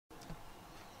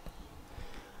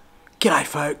G'day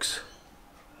folks.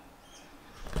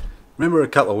 Remember a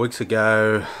couple of weeks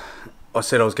ago I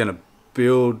said I was going to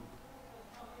build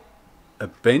a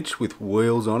bench with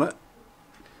wheels on it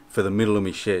for the middle of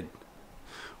my shed.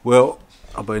 Well,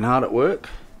 I've been hard at work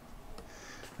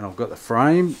and I've got the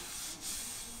frame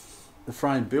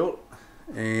built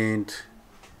and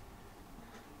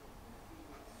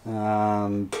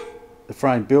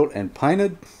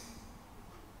painted.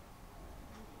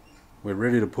 We're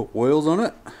ready to put wheels on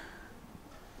it,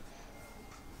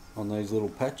 on these little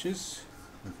patches,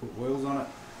 and put wheels on it.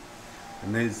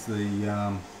 And there's the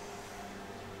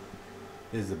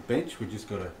bench. We just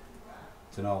got to,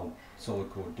 it's an old solid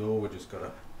core door. We just got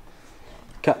to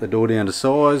cut the door down to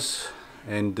size,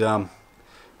 and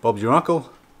Bob's your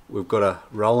uncle. We've got a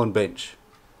rolling bench.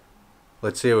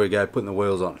 Let's see how we go putting the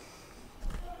wheels on.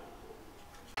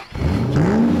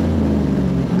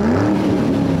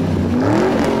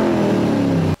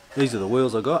 These are the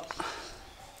wheels I got.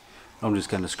 I'm just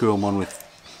going to screw them on with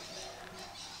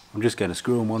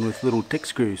little tick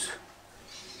screws.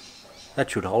 That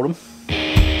should hold them.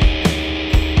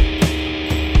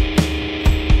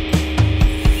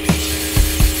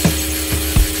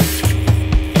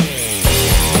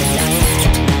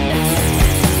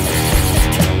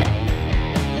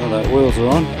 Well, that wheels are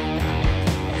on.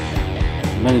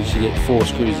 Managed to get 4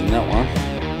 screws in that one.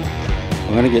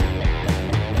 I'm going to get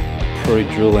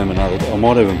pre-drill them another. I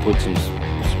might even put some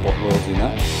spot welds in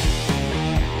that.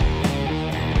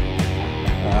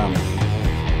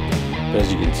 But as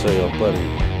you can see,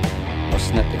 I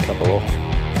snapped a couple off.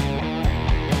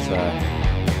 So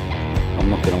I'm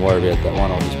not going to worry about that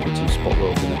one. I'll just put some spot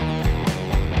welds in it.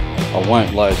 I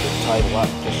won't load the table up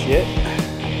just yet.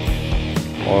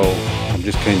 I'm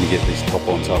just keen to get this top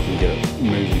on so I can get it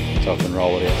moving, so I can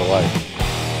roll it out of the way.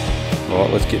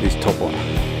 Alright, let's get this top on.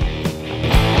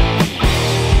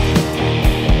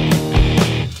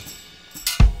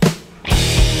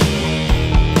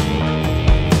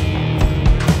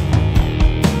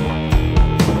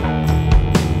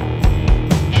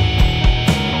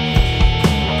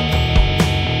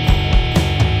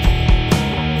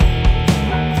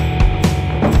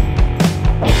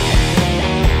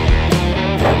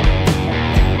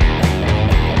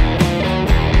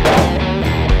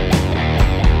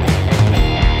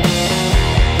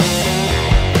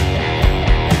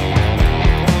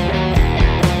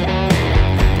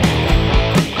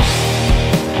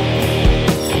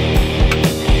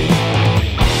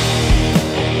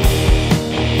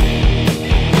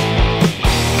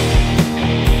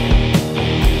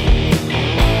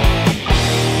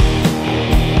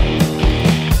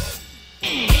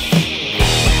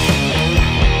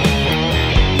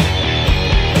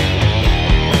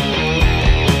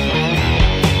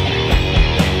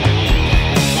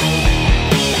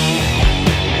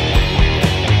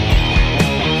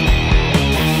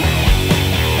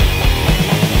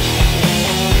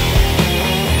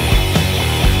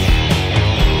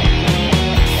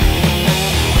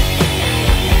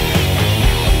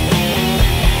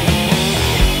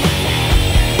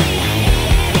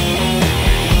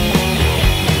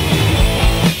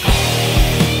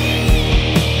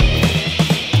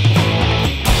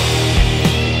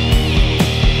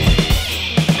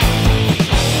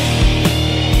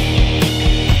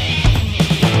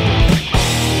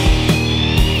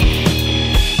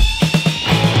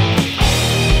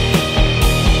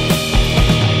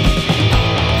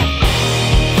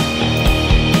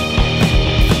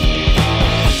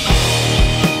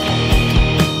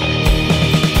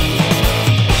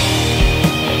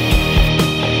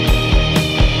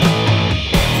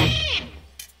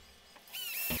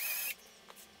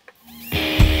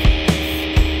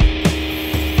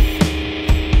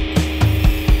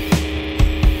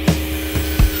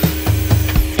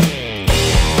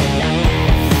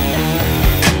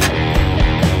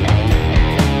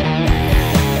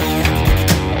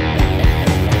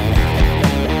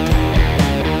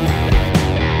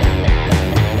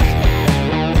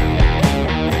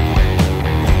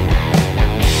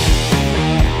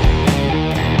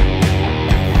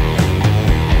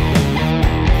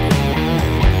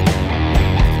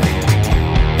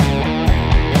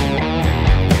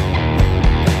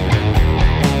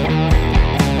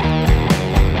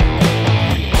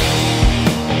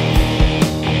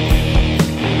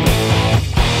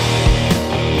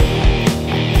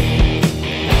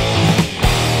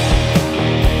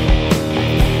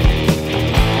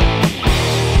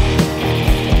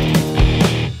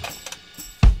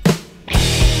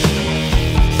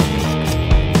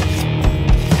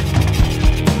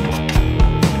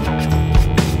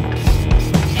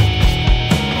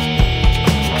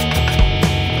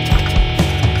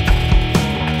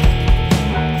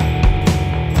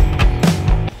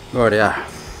 Rightio.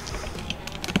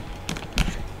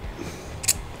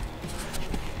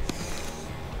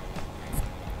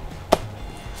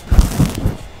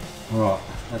 Right,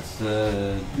 that's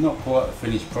not quite a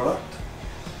finished product.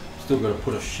 Still got to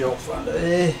put a shelf under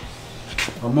there.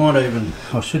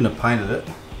 I shouldn't have painted it,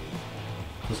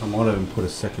 because I might even put a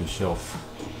second shelf,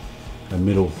 a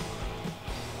middle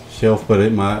shelf, but I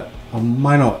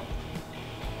may not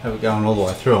have it going all the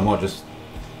way through. I might just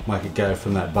make it go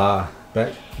from that bar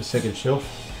back, the second shelf.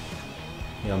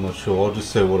 Yeah, I'm not sure. I'll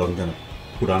just see what I'm going to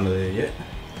put under there yet.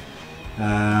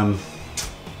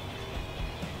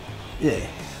 Yeah,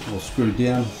 all screwed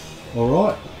down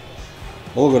alright.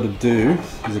 All I've got to do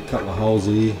is a couple of holes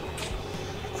here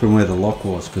from where the lock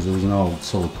was, because it was an old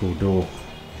solid core door.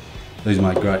 These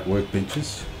make great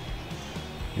workbenches,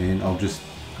 and I'll just,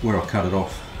 where I cut it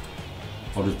off,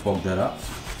 I'll just bog that up.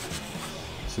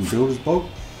 Some builder's bog,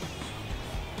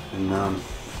 and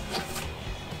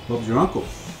Bob's your uncle.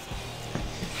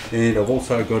 And I've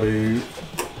also got to,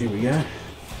 here we go,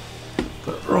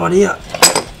 got it right here.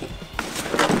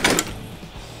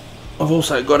 I've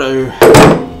also got to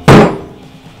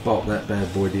bolt that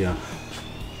bad boy down.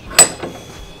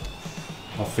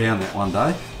 I found that one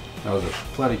day. That was a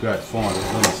bloody great find. It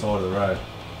was on the side of the road.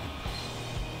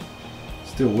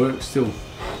 Still works, still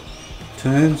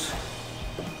turns.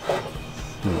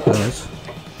 There it goes.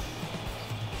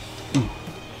 I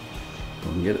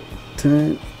can get it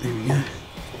turned. There we go.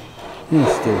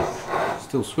 Yeah,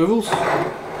 still swivels.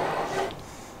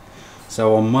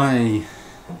 So I may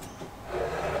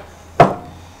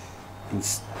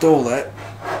install that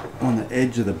on the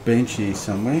edge of the bench here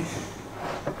somewhere.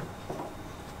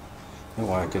 That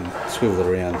way I can swivel it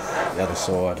around the other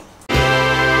side.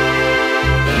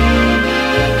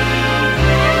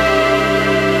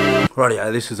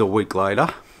 Rightio, this is a week later.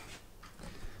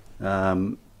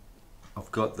 I've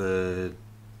got the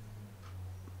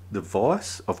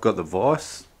vise. I've got the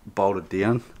vise bolted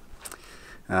down.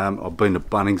 I've been to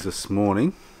Bunnings this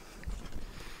morning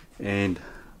and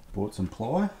bought some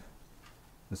ply.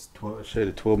 This a sheet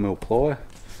of 12mm ply.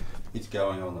 It's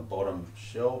going on the bottom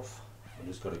shelf. I've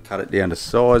just got to cut it down to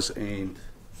size, and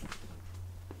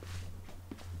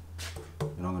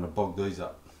I'm going to bog these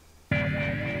up.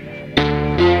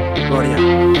 Rightio,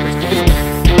 let's go.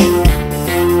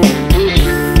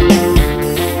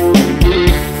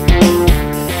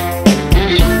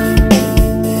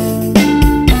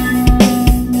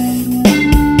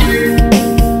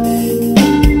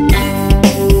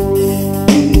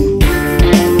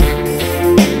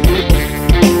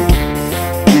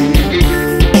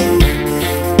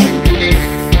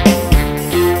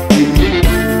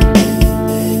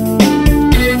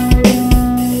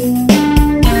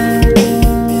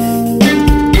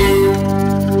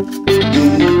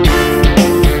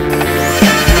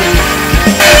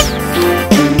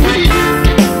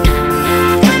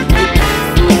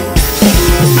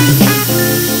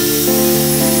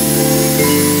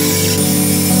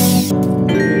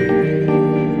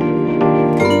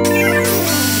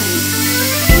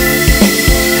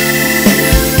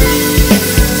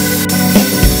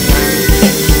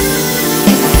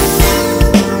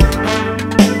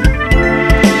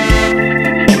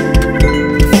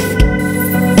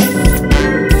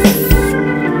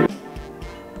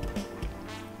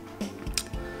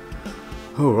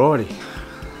 Alrighty,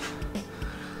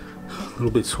 a little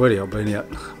bit sweaty. I've been out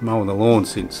mowing the lawn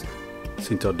since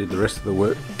I did the rest of the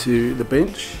work to the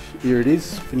bench. Here it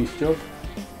is, finished job.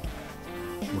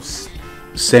 It was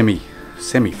semi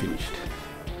finished.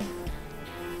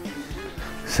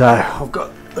 So I've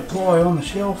got the ply on the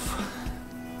shelf,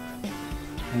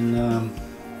 and I'm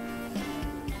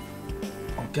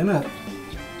gonna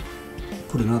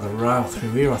put another rail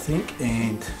through here, I think,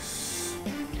 and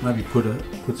maybe put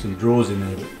some drawers in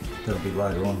there, but that'll be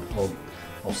later on.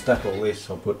 I'll stack all this.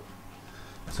 I'll put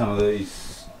some of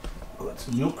these. I've got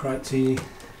some milk crates here,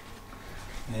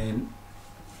 and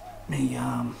me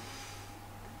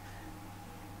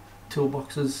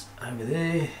toolboxes over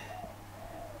there.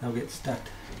 They'll get stacked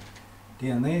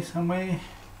down there somewhere,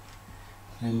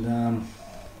 and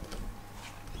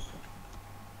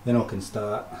then I can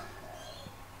start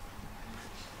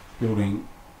building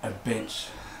a bench.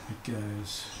 It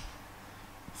goes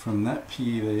from that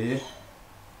pier there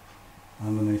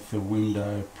underneath the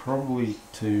window probably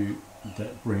to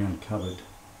that brown cupboard.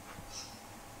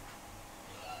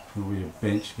 There'll be a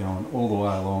bench going all the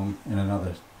way along, and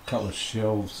another couple of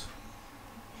shelves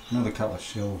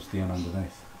down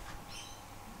underneath.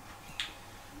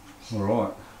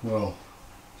 Alright, well,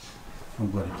 I'm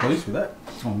bloody pleased with that.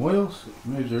 It's on wheels, it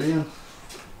moves around.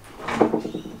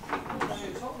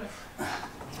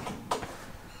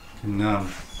 Can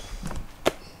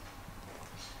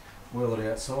wheel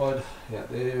it outside, out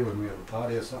there when we have a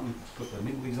party or something, put the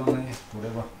nibblies on there,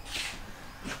 whatever.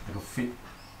 It'll fit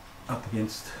up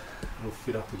against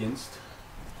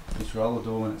this roller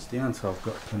door when it's down, so I've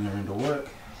got plenty of room to work.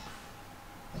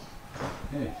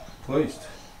 Yeah, pleased.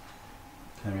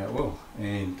 Came out well,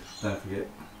 and don't forget,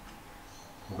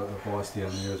 I've got the vice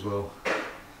down there as well.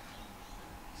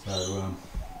 So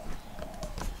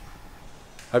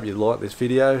hope you liked this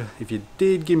video. If you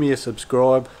did, give me a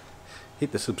subscribe.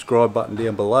 Hit the subscribe button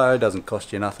down below, doesn't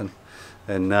cost you nothing.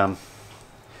 And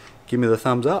give me the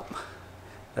thumbs up.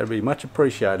 That'd be much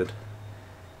appreciated.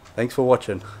 Thanks for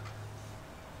watching.